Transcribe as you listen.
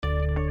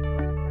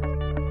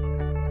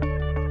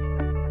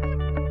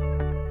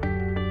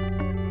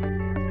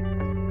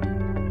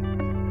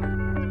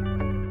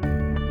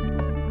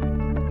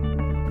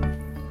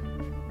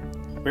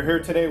We're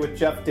here today with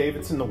Jeff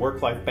Davidson, the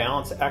work-life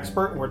balance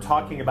expert, and we're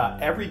talking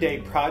about everyday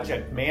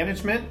project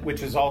management,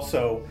 which is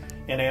also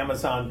an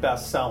Amazon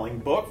best-selling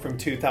book from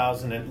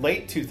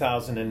late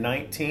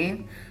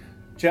 2019.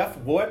 Jeff,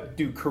 what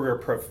do career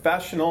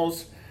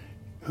professionals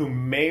who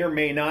may or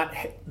may not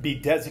be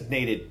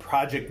designated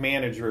project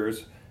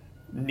managers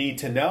need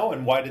to know,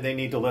 and why do they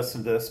need to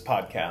listen to this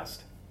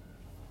podcast?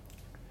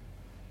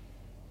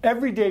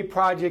 Everyday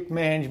project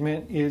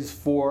management is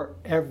for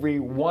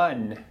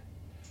everyone.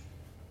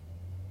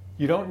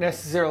 You don't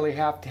necessarily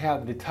have to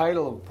have the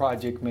title of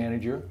project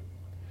manager.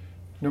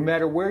 No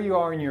matter where you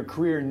are in your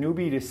career,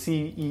 newbie to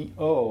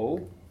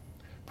CEO,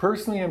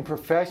 personally and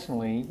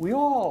professionally, we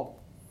all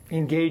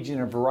engage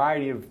in a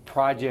variety of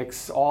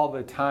projects all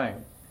the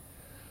time.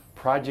 A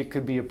project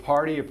could be a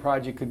party, a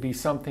project could be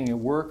something at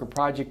work, a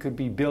project could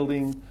be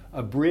building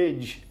a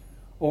bridge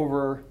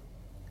over,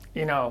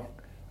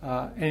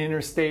 an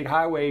interstate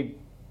highway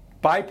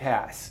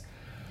bypass.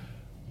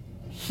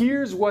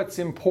 Here's what's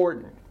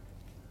important.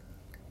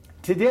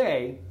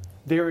 Today,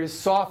 there is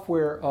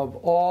software of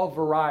all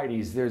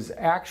varieties. There's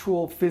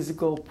actual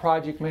physical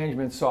project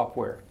management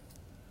software.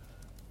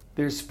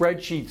 There's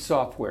spreadsheet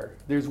software.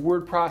 There's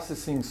word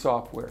processing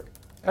software.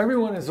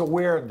 Everyone is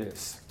aware of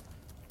this.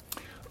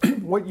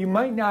 What you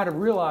might not have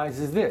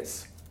realized is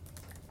this.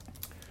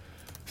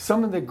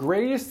 Some of the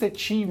greatest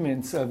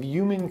achievements of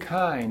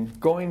humankind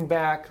going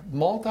back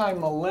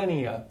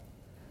multi-millennia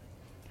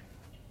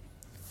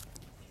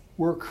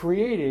were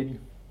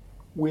created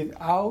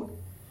without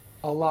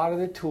a lot of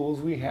the tools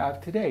we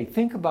have today.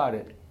 Think about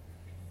it.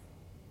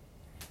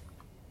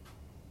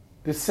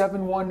 The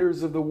 7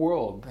 wonders of the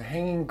world, the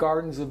Hanging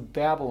Gardens of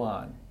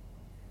Babylon,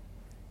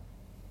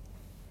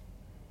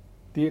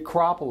 the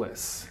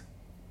Acropolis,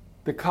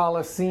 the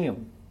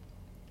Colosseum.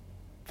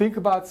 Think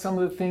about some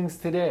of the things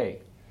today.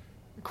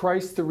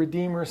 Christ the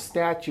Redeemer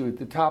statue at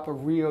the top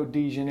of Rio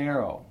de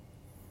Janeiro.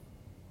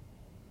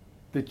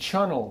 The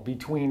Channel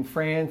between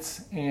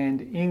France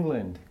and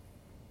England.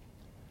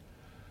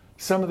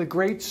 Some of the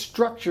great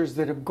structures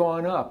that have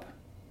gone up.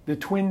 The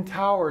Twin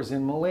Towers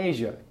in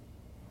Malaysia.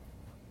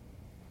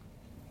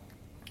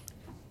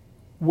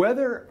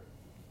 Whether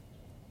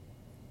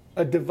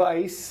a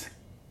device,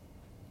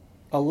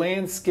 a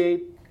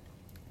landscape,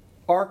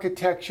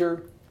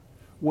 architecture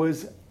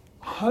was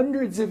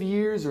hundreds of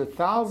years or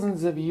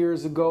thousands of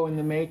years ago in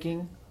the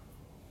making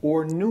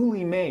or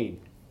newly made,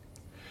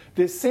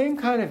 the same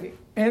kind of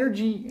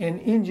energy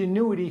and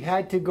ingenuity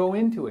had to go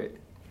into it.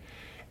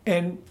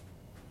 And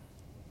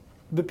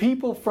the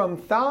people from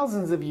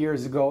thousands of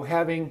years ago,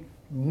 having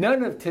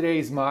none of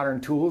today's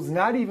modern tools,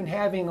 not even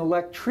having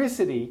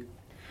electricity,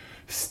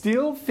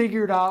 still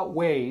figured out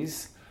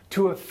ways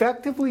to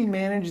effectively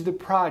manage the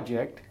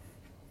project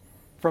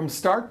from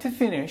start to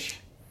finish,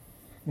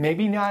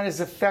 maybe not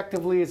as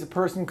effectively as a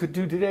person could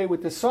do today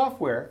with the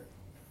software.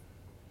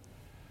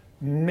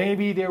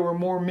 Maybe there were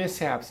more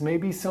mishaps,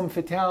 maybe some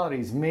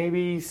fatalities,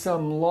 maybe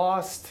some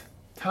lost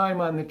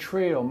time on the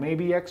trail,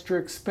 maybe extra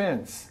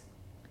expense.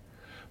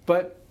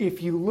 But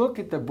if you look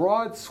at the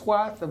broad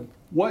swath of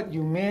what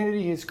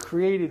humanity has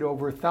created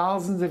over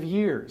thousands of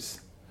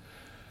years,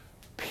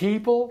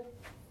 people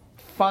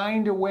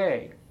find a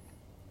way.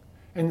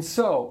 And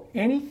so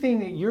anything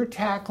that you're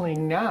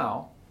tackling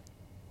now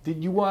that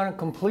you want to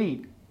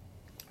complete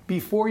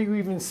before you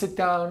even sit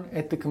down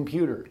at the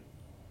computer,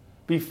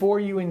 before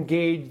you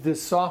engage the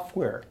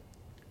software,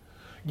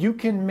 you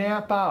can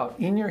map out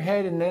in your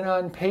head and then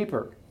on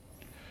paper,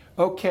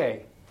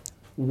 okay,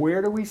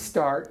 where do we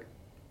start?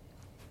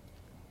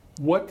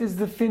 What does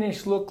the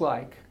finish look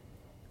like?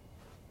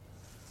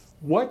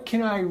 What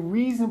can I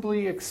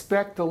reasonably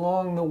expect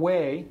along the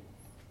way?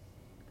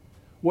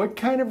 What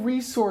kind of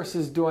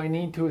resources do I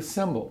need to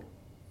assemble?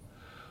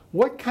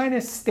 What kind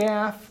of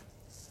staff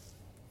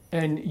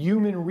and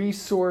human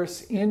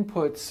resource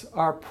inputs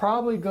are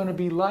probably going to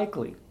be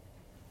likely?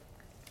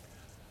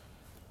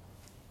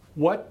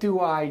 What do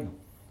I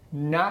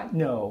not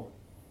know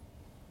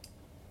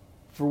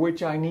for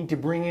which I need to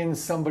bring in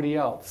somebody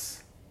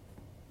else?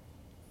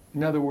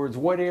 In other words,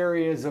 what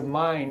areas of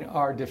mine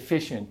are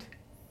deficient?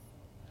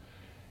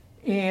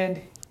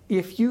 And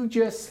if you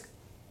just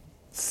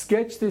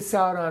sketch this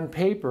out on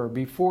paper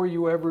before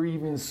you ever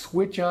even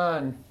switch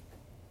on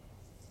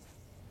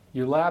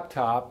your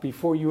laptop,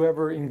 before you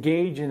ever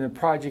engage in the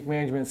project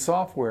management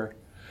software,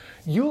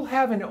 you'll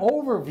have an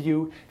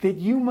overview that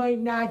you might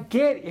not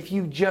get if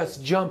you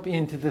just jump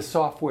into the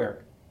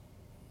software.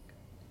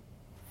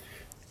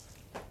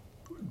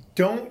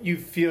 Don't you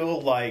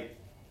feel like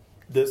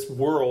this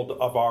world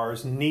of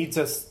ours needs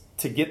us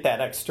to get that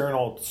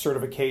external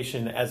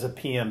certification as a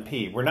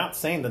PMP? We're not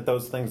saying that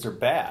those things are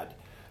bad,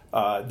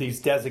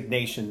 these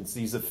designations,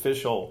 these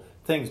official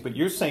things, but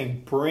you're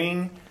saying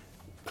bring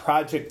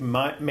project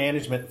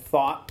management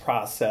thought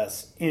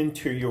process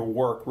into your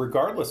work,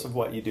 regardless of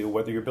what you do,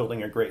 whether you're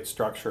building a great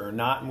structure or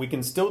not, and we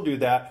can still do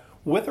that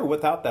with or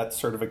without that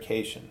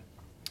certification.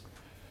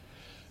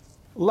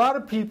 A lot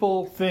of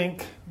people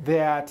think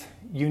that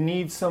you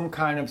need some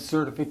kind of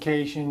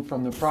certification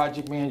from the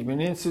Project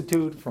Management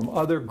Institute, from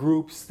other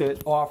groups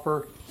that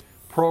offer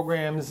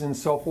programs and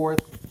so forth,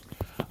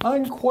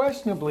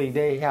 unquestionably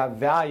they have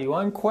value.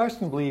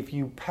 Unquestionably, if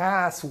you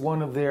pass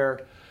one of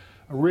their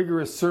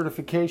rigorous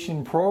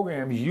certification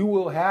programs, you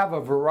will have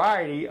a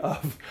variety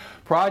of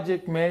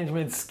project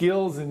management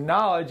skills and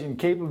knowledge and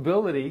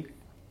capability.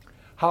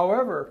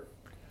 However,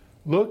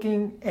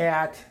 looking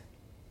at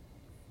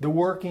the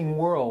working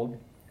world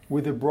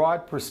with a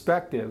broad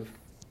perspective,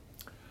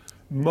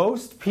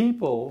 most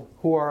people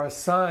who are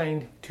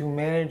assigned to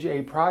manage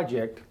a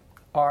project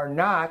are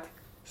not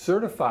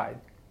certified.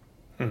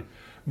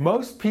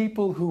 Most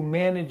people who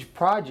manage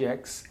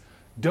projects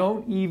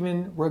don't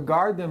even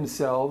regard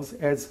themselves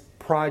as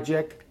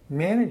project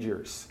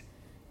managers.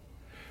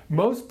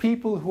 Most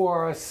people who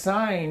are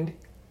assigned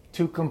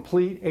to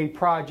complete a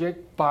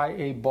project by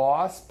a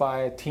boss,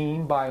 by a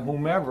team, by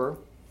whomever,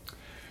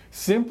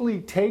 simply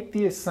take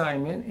the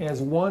assignment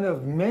as one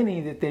of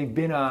many that they've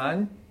been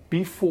on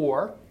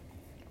before.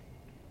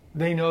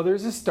 They know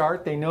there's a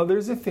start, they know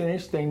there's a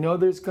finish, they know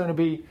there's going to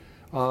be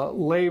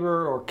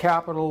labor or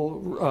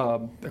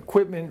capital,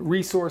 equipment,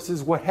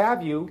 resources, what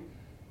have you,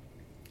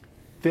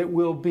 that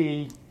will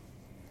be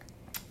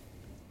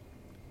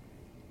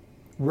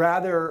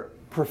rather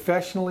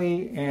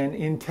professionally and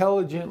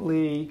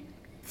intelligently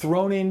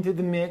thrown into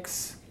the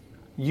mix,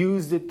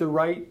 used at the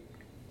right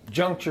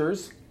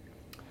junctures.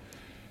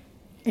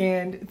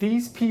 And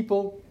these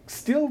people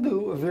still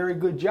do a very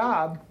good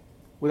job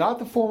without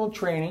the formal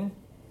training,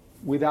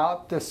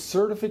 without the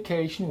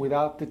certification,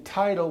 without the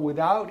title,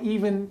 without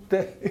even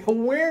the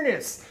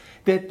awareness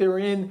that they're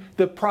in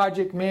the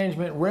project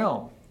management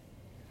realm.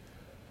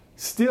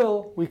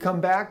 Still, we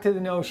come back to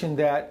the notion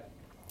that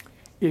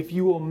if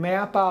you will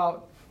map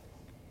out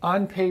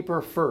on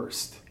paper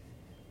first,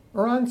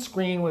 or on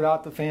screen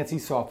without the fancy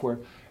software,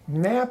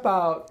 map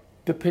out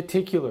the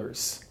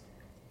particulars.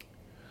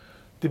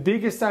 The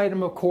biggest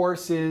item, of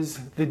course, is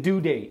the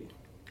due date.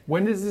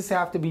 When does this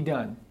have to be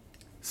done?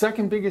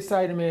 Second biggest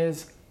item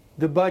is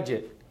the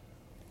budget.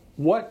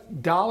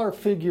 What dollar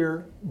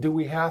figure do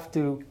we have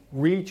to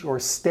reach or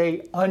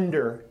stay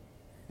under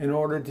in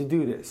order to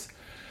do this?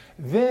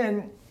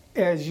 Then,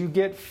 as you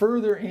get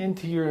further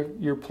into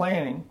your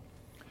planning,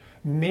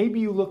 maybe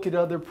you look at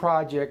other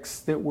projects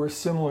that were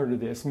similar to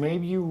this.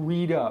 Maybe you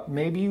read up.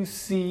 Maybe you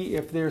see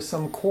if there's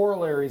some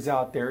corollaries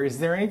out there. Is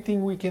there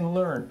anything we can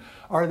learn?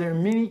 Are there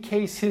many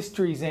case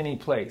histories any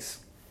place?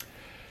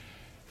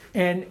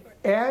 And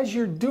as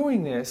you're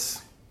doing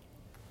this,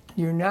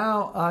 you're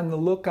now on the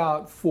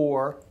lookout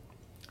for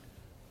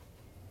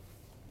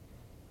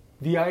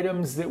the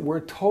items that were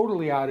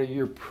totally out of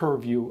your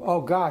purview.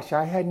 Oh gosh,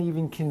 I hadn't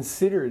even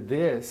considered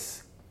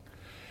this.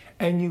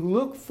 And you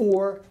look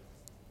for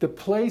the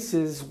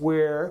places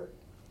where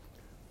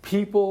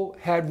people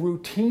had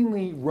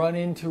routinely run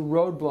into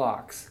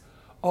roadblocks.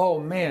 Oh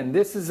man,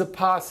 this is a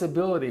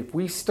possibility. If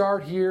we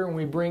start here and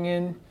we bring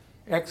in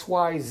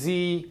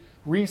XYZ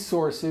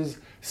resources,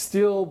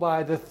 still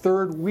by the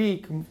third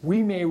week,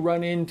 we may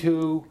run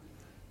into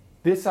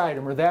this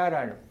item or that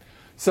item.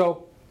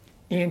 So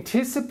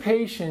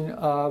anticipation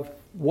of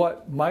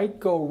what might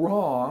go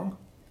wrong,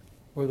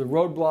 or the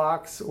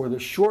roadblocks, or the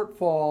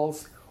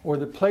shortfalls, or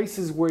the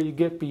places where you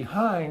get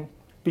behind,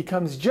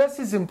 becomes just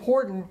as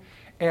important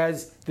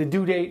as the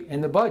due date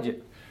and the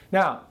budget.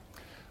 Now,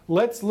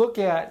 let's look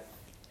at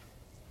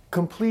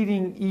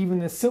completing even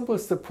the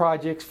simplest of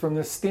projects from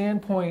the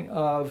standpoint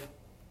of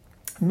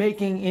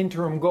making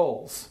interim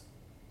goals.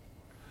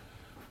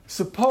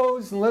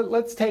 Suppose,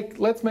 let's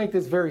make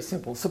this very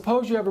simple.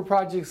 Suppose you have a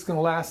project that's going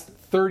to last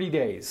 30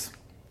 days.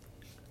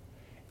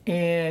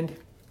 And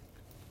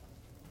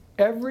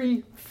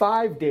every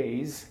 5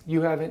 days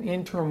you have an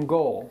interim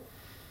goal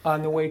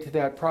on the way to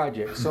that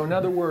project. So in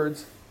other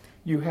words,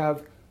 you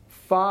have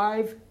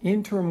 5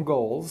 interim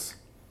goals,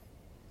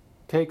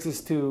 takes us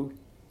to,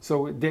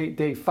 so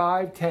day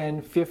 5,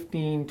 10,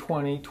 15,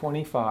 20,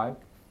 25,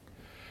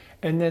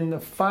 and then the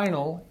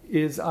final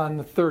is on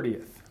the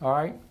 30th, all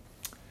right?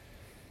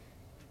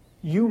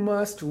 You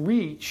must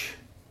reach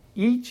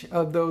each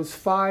of those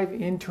 5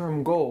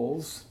 interim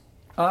goals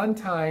on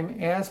time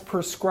as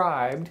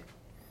prescribed,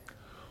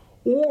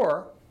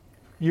 or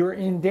you're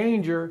in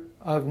danger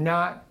of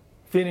not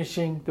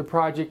finishing the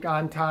project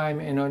on time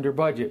and under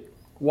budget.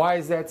 Why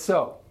is that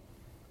so?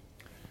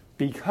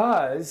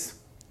 Because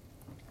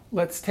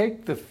let's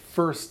take the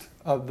first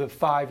of the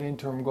 5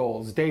 interim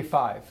goals, day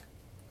 5.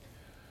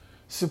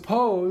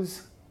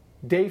 Suppose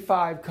day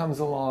 5 comes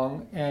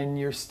along and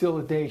you're still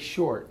a day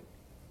short.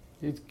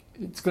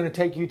 It's going to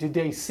take you to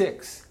day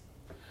 6.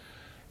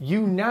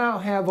 You now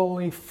have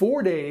only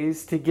 4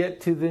 days to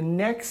get to the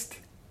next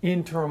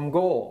interim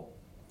goal.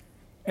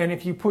 And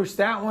if you push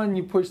that one,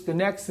 you push the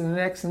next and the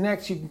next and the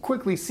next, you can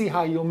quickly see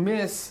how you'll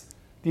miss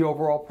the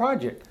overall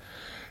project.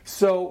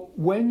 So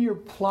when you're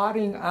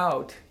plotting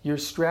out your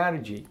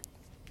strategy,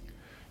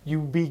 you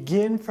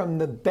begin from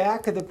the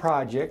back of the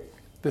project,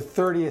 the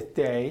 30th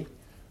day,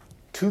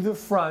 to the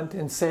front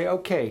and say,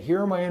 okay,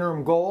 here are my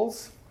interim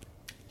goals.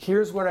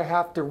 Here's what I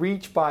have to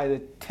reach by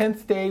the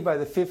 10th day, by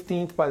the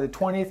 15th, by the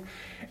 20th.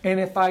 And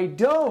if I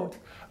don't,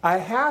 I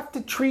have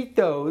to treat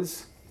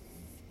those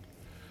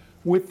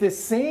with the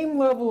same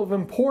level of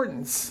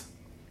importance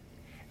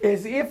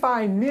as if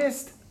I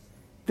missed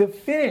the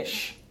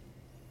finish,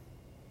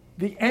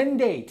 the end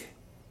date.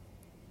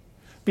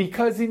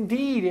 Because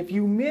indeed, if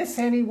you miss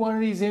any one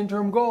of these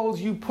interim goals,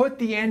 you put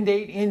the end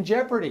date in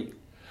jeopardy.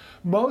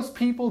 Most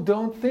people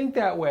don't think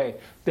that way.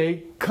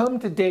 They come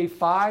to day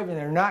 5 and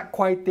they're not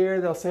quite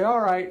there. They'll say, all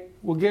right,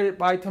 we'll get it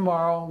by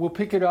tomorrow. We'll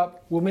pick it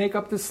up. We'll make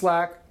up the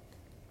slack.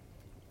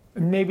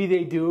 And maybe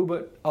they do,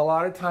 but a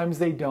lot of times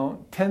they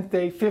don't. 10th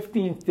day,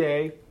 15th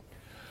day.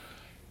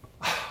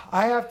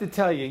 I have to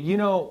tell you, you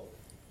know,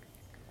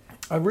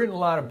 I've written a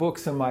lot of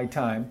books in my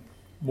time,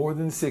 more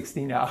than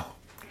 60 now.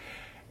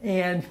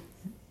 And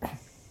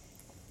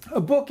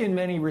a book in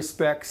many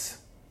respects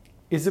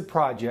is a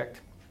project.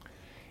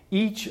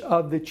 Each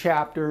of the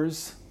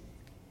chapters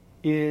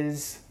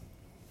is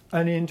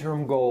an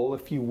interim goal,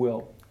 if you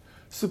will.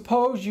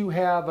 Suppose you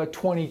have a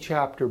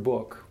 20-chapter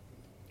book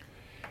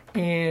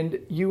and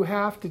you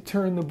have to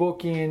turn the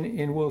book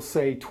in, we'll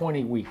say,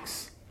 20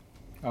 weeks.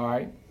 All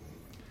right?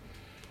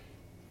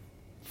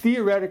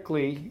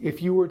 Theoretically,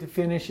 if you were to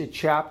finish a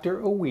chapter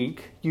a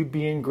week, you'd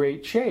be in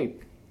great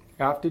shape.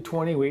 After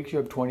 20 weeks, you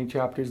have 20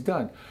 chapters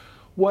done.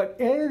 What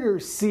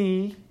editors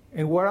see,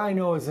 and what I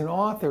know as an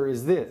author,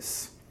 is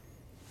this.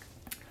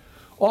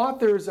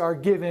 Authors are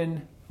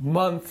given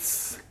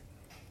months,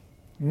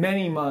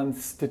 many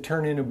months, to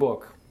turn in a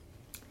book.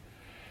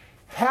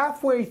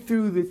 Halfway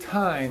through the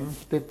time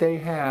that they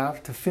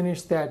have to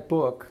finish that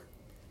book,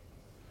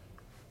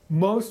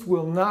 most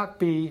will not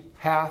be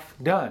half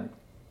done.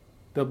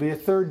 There'll be a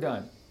third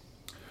done.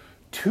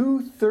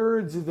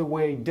 2/3 of the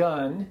way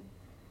done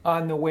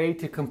on the way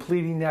to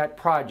completing that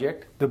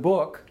project, the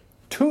book.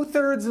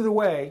 2/3 of the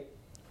way,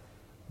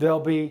 they'll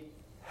be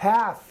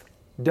half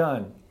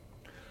done.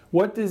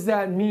 What does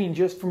that mean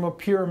just from a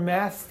pure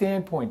math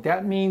standpoint?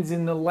 That means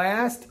in the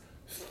last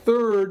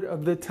third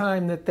of the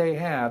time that they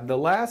have, the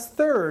last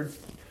third,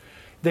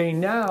 they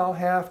now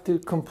have to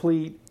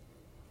complete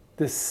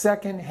the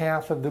second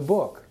half of the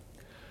book.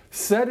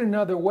 Said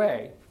another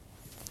way,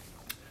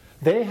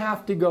 they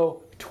have to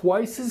go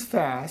twice as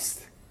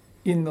fast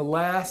in the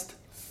last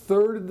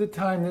third of the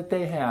time that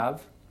they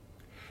have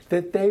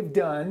that they've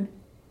done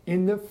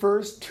in the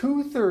first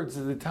 2/3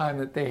 of the time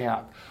that they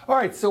have. All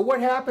right, so what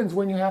happens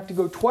when you have to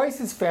go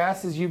twice as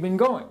fast as you've been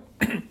going?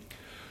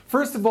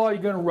 First of all,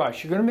 you're going to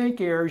rush. You're going to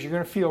make errors. You're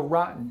going to feel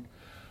rotten.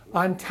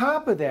 On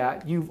top of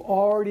that, you've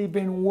already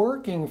been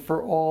working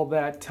for all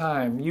that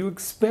time. You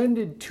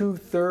expended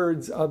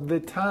 2/3 of the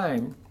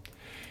time.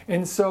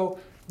 And so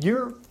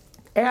you're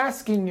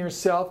asking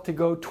yourself to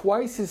go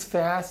twice as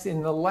fast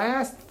in the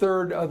last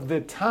third of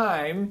the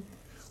time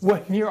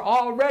when you're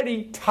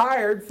already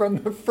tired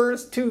from the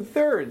first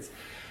 2/3.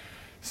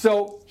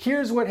 So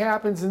here's what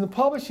happens in the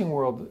publishing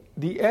world.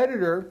 The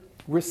editor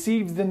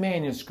receives the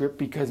manuscript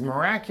because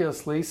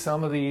miraculously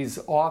some of these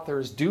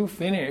authors do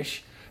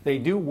finish. They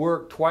do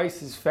work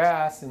twice as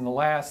fast in the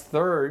last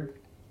third.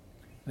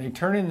 They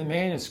turn in the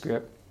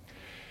manuscript.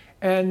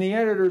 And the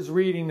editor's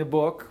reading the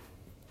book,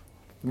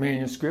 the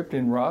manuscript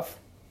in rough.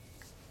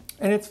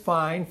 And it's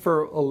fine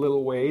for a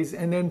little ways,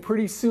 and then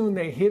pretty soon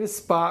they hit a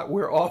spot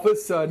where all of a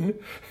sudden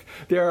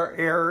there are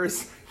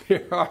errors,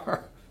 there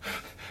are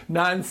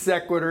non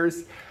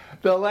sequiturs.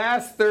 The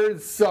last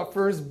third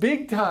suffers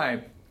big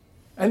time,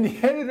 and the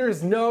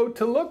editors know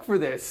to look for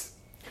this.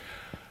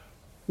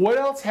 What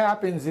else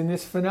happens in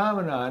this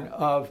phenomenon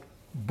of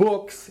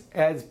books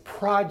as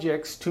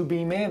projects to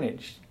be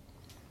managed?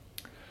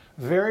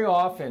 Very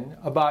often,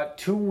 about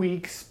 2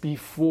 weeks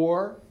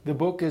before the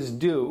book is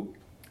due,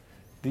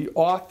 the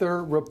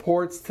author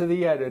reports to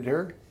the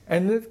editor,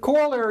 and the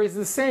corollary is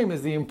the same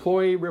as the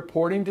employee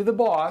reporting to the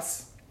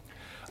boss.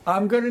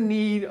 I'm going to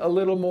need a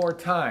little more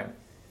time.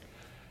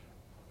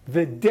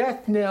 The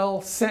death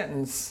knell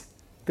sentence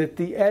that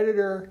the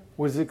editor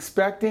was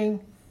expecting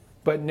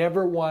but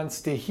never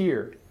wants to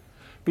hear.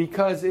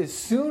 Because as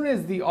soon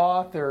as the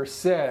author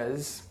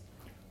says,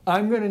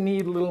 I'm going to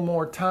need a little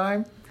more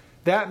time,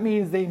 that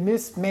means they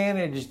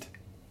mismanaged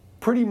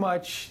pretty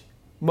much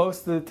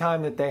most of the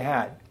time that they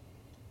had.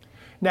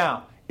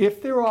 Now,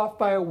 if they're off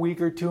by a week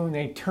or two and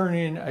they turn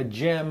in a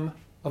gem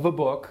of a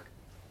book,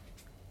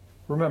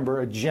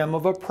 remember, a gem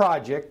of a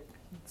project,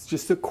 it's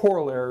just a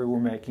corollary we're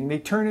making. They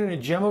turn in a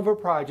gem of a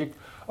project,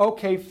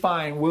 okay,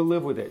 fine, we'll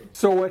live with it.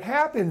 So what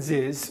happens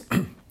is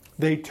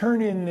they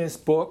turn in this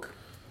book,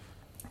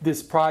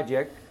 this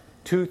project,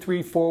 2,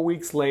 3, 4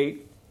 weeks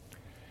late,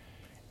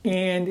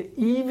 and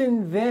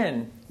even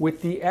then,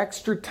 with the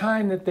extra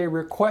time that they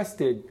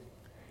requested,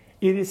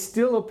 it is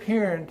still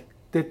apparent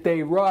that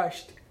they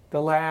rushed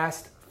the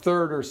last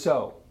third or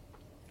so.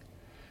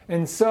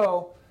 And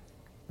so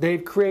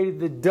they've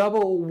created the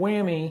double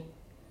whammy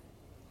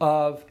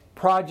of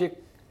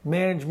project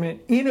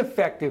management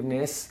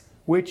ineffectiveness,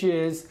 which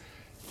is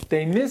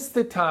they miss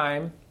the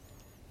time,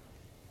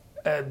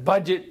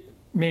 budget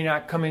may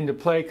not come into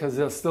play because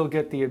they'll still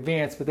get the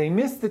advance, but they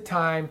miss the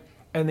time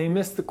and they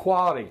miss the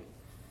quality.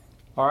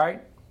 All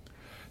right?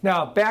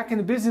 Now, back in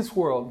the business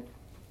world,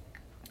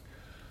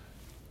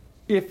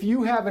 if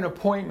you have an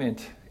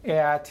appointment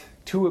at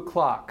 2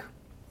 o'clock.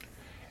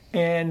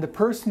 And the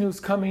person who's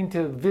coming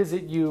to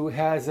visit you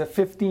has a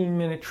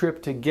 15-minute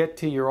trip to get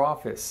to your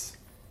office,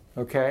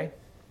 okay?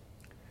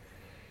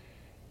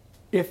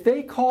 If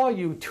they call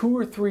you 2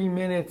 or 3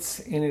 minutes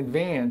in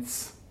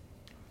advance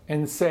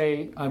and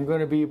say, I'm going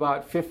to be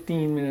about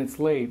 15 minutes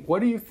late,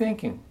 what are you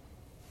thinking?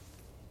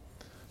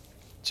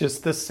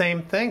 Just the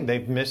same thing.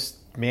 They've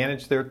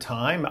mismanaged their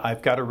time.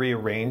 I've got to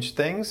rearrange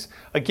things.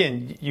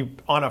 Again, you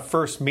on a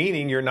first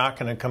meeting, you're not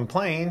going to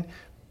complain,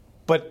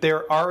 but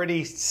they're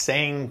already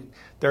sending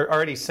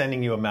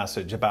you a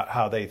message about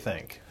how they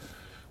think.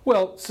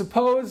 Well,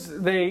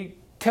 suppose they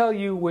tell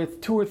you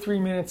with 2 or 3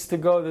 minutes to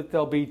go that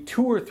they'll be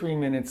 2 or 3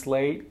 minutes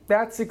late.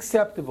 That's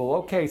acceptable.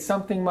 Okay,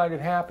 something might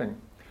have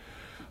happened.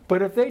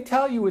 But if they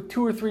tell you with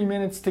 2 or 3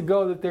 minutes to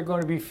go that they're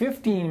going to be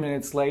 15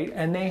 minutes late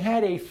and they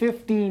had a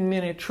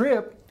 15-minute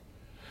trip,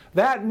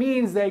 that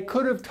means they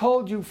could have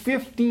told you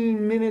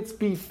 15 minutes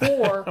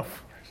before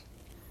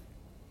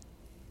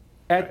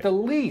at the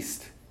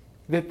least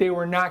that they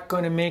were not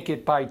going to make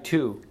it by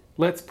 2.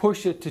 Let's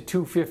push it to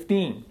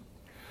 2:15.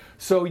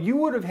 So you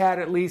would have had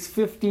at least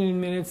 15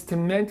 minutes to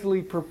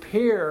mentally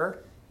prepare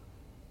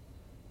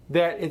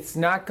that it's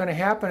not going to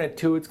happen at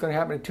 2, it's going to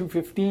happen at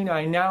 2:15.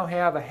 I now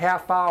have a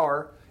half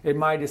hour at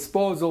my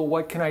disposal.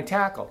 What can I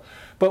tackle?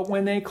 But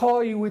when they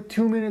call you with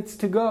 2 minutes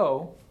to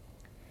go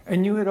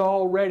and you had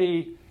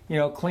already,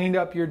 cleaned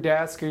up your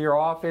desk or your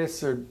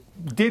office or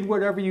did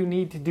whatever you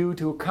need to do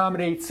to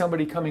accommodate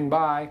somebody coming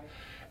by,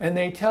 and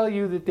they tell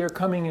you that they're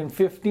coming in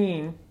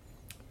 15,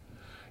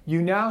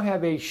 you now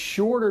have a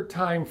shorter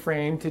time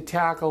frame to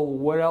tackle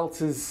what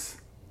else is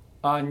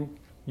on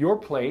your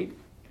plate.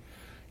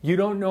 You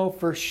don't know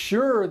for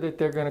sure that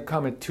they're going to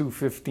come at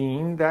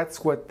 2:15.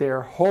 That's what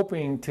they're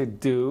hoping to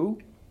do.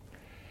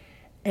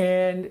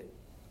 And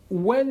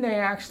when they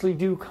actually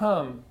do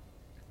come,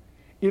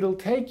 it'll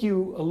take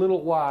you a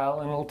little while,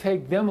 and it'll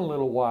take them a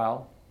little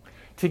while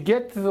to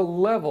get to the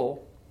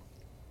level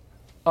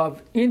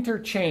of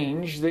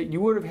interchange that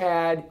you would have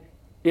had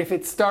if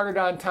it started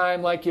on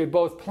time like you had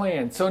both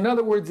planned. So in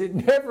other words, it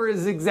never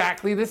is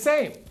exactly the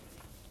same.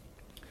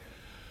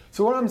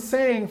 So what I'm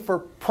saying for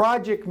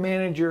project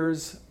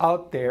managers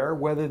out there,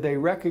 whether they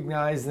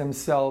recognize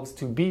themselves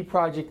to be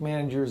project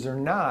managers or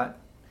not,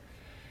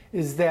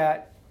 is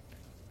that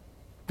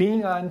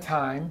being on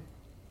time,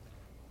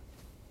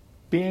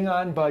 being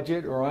on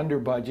budget or under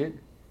budget,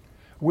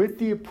 with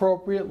the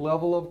appropriate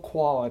level of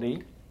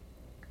quality,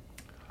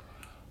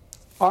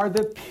 are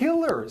the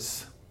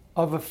pillars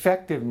of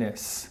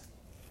effectiveness.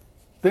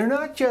 They're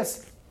not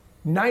just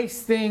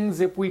nice things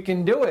if we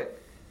can do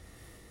it.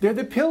 They're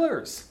the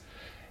pillars.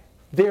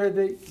 They're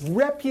the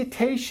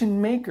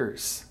reputation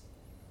makers.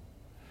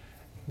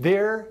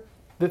 They're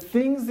the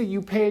things that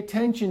you pay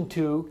attention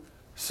to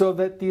so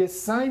that the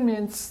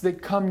assignments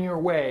that come your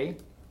way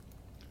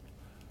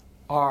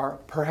are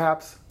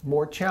perhaps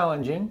more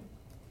challenging,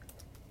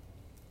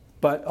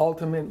 but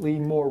ultimately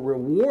more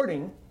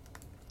rewarding.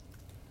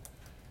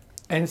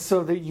 And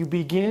so that you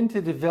begin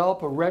to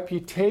develop a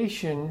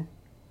reputation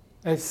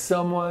as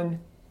someone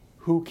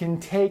who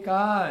can take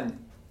on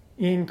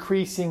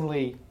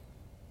increasingly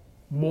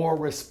more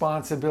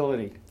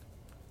responsibility.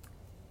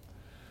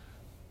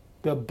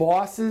 The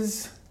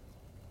bosses,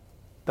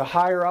 the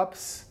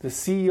higher-ups, the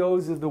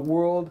CEOs of the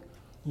world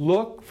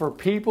look for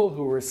people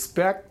who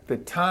respect the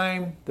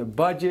time, the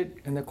budget,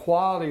 and the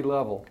quality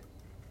level.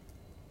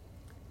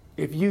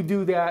 If you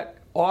do that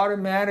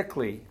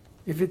automatically,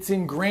 if it's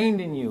ingrained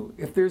in you,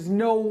 if there's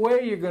no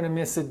way you're going to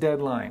miss a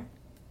deadline,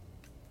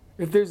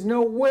 if there's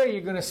no way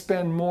you're going to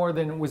spend more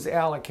than was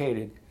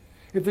allocated,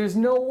 if there's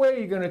no way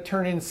you're going to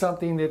turn in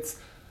something that's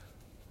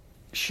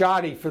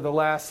shoddy for the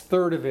last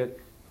third of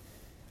it,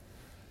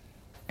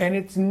 and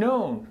it's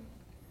known,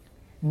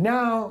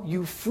 now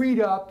you've freed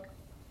up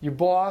your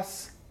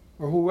boss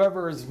or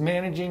whoever is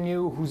managing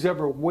you, who's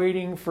ever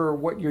waiting for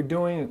what you're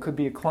doing, it could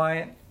be a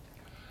client,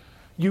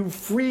 you've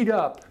freed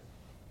up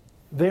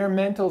their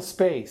mental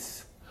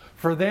space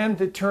for them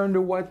to turn to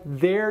what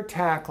they're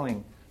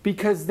tackling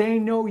because they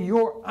know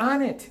you're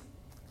on it.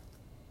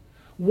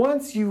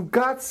 Once you've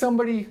got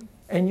somebody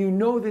and you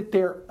know that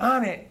they're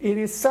on it, it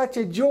is such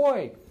a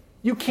joy.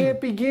 You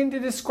can't begin to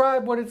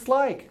describe what it's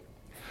like.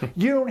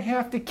 You don't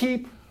have to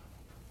keep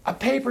a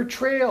paper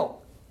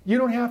trail. You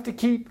don't have to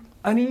keep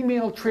an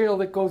email trail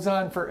that goes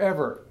on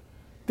forever.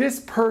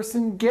 This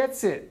person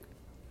gets it.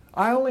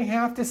 I only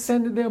have to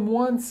send to them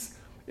once.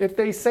 If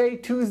they say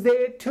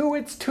Tuesday at 2,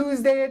 it's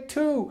Tuesday at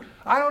 2.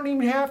 I don't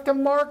even have to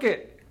mark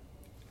it.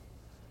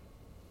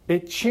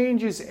 It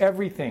changes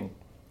everything.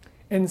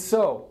 And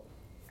so,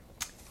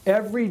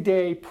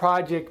 everyday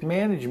project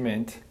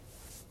management,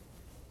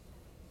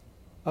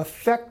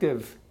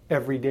 effective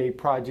everyday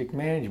project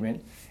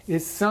management,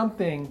 is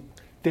something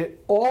that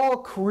all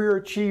career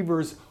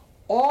achievers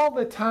all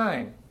the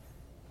time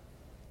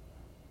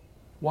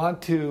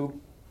want to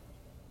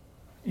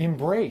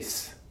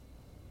embrace.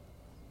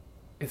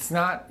 It's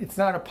not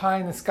a pie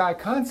in the sky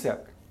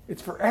concept.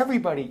 It's for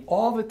everybody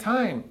all the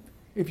time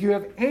if you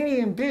have any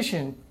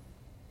ambition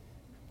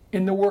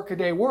in the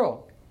workaday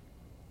world.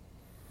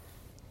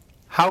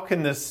 How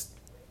can this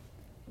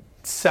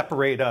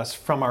separate us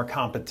from our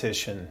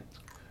competition?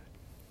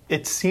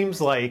 It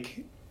seems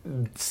like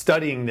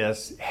studying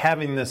this,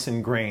 having this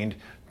ingrained,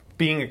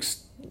 being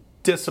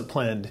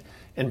disciplined,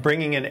 and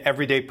bringing in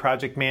everyday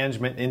project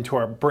management into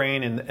our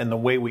brain and the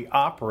way we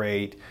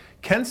operate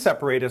can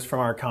separate us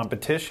from our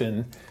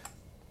competition,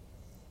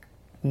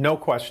 no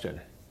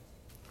question.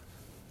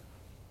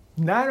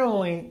 Not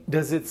only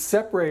does it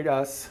separate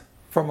us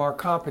from our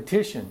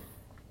competition,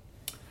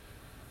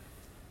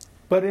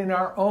 but in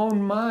our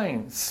own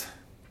minds,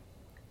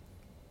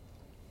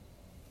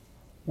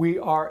 we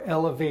are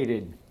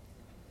elevated.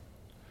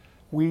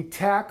 We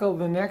tackle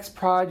the next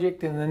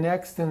project and the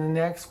next and the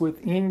next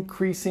with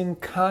increasing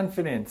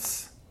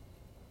confidence.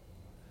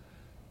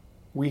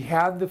 We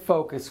have the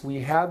focus, we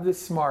have the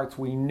smarts,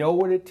 we know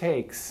what it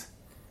takes.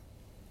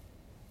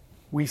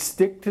 We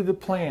stick to the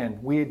plan,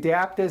 we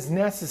adapt as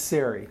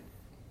necessary.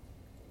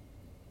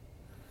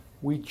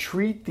 We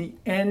treat the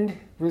end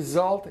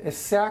result as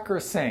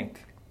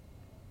sacrosanct.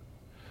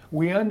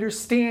 We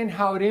understand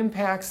how it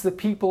impacts the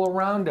people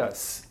around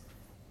us.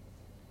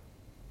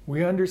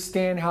 We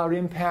understand how it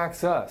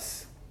impacts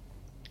us.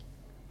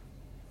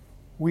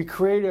 We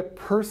create a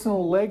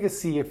personal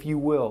legacy, if you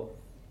will.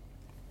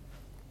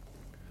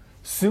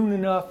 Soon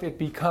enough, it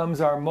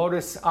becomes our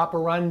modus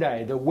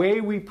operandi, the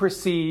way we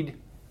proceed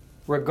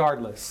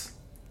regardless.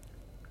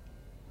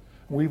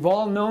 We've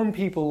all known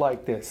people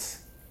like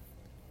this.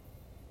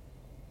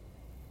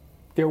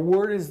 Their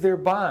word is their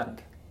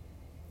bond.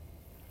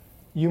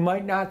 You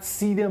might not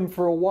see them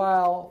for a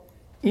while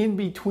in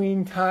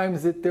between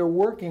times that they're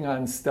working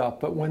on stuff,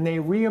 but when they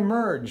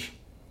reemerge,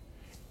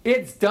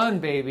 it's done,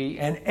 baby,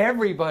 and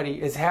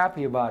everybody is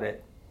happy about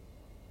it.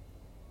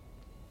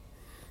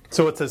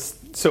 So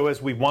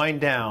as we wind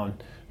down,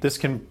 this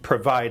can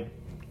provide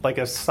like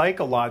a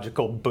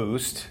psychological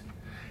boost.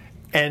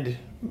 And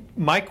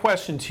my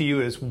question to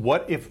you is,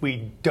 what if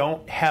we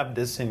don't have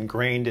this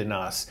ingrained in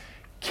us?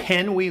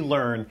 Can we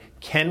learn?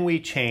 Can we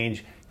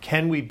change?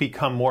 Can we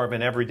become more of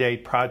an everyday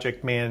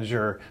project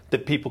manager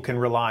that people can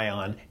rely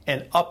on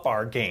and up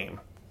our game?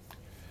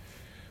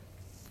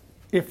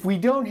 If we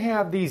don't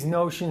have these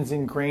notions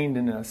ingrained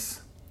in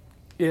us,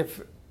 if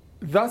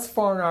thus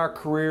far in our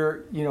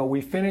career,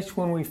 we finish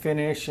when we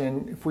finish,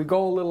 and if we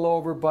go a little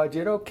over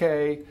budget,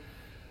 okay,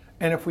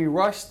 and if we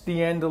rush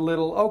the end a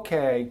little,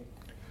 okay.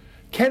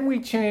 Can we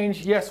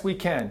change? Yes, we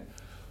can.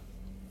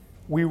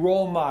 We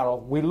role model.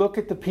 We look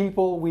at the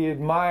people we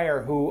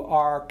admire who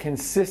are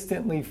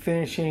consistently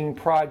finishing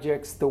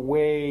projects the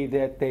way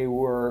that they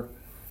were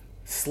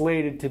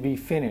slated to be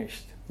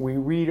finished. We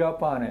read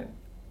up on it.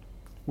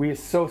 We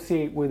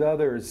associate with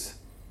others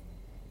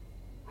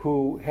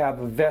who have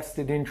a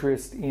vested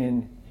interest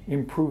in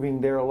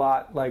improving their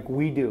lot like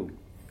we do.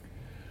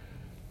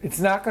 It's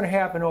not going to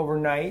happen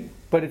overnight,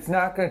 but it's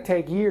not going to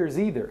take years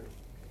either.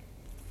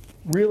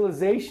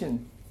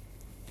 Realization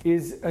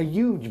is a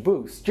huge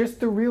boost. Just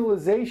the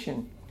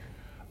realization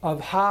of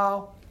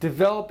how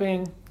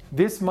developing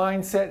this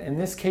mindset and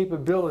this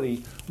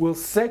capability will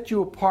set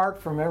you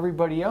apart from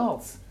everybody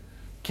else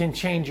can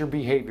change your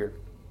behavior.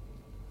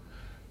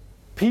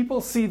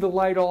 People see the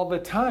light all the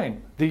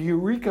time. The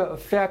eureka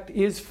effect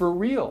is for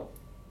real.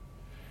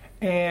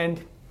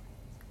 And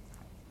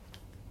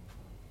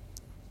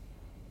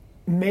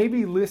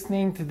maybe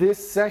listening to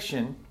this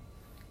session,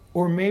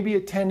 or maybe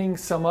attending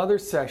some other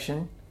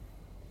session,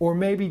 or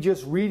maybe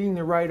just reading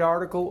the right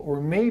article, or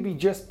maybe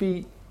just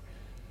being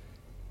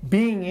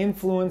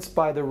influenced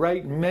by the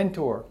right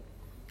mentor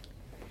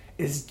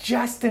is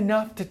just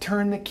enough to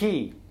turn the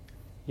key.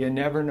 You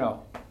never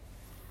know.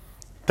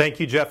 Thank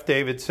you, Jeff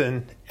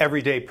Davidson,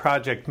 Everyday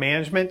Project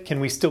Management. Can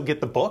we still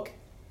get the book?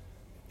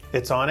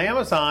 It's on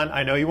Amazon.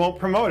 I know you won't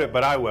promote it,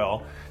 but I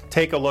will.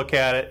 Take a look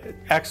at it.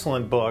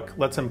 Excellent book.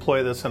 Let's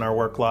employ this in our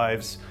work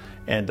lives,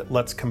 and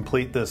let's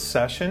complete this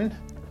session.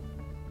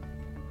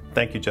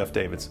 Thank you, Jeff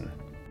Davidson.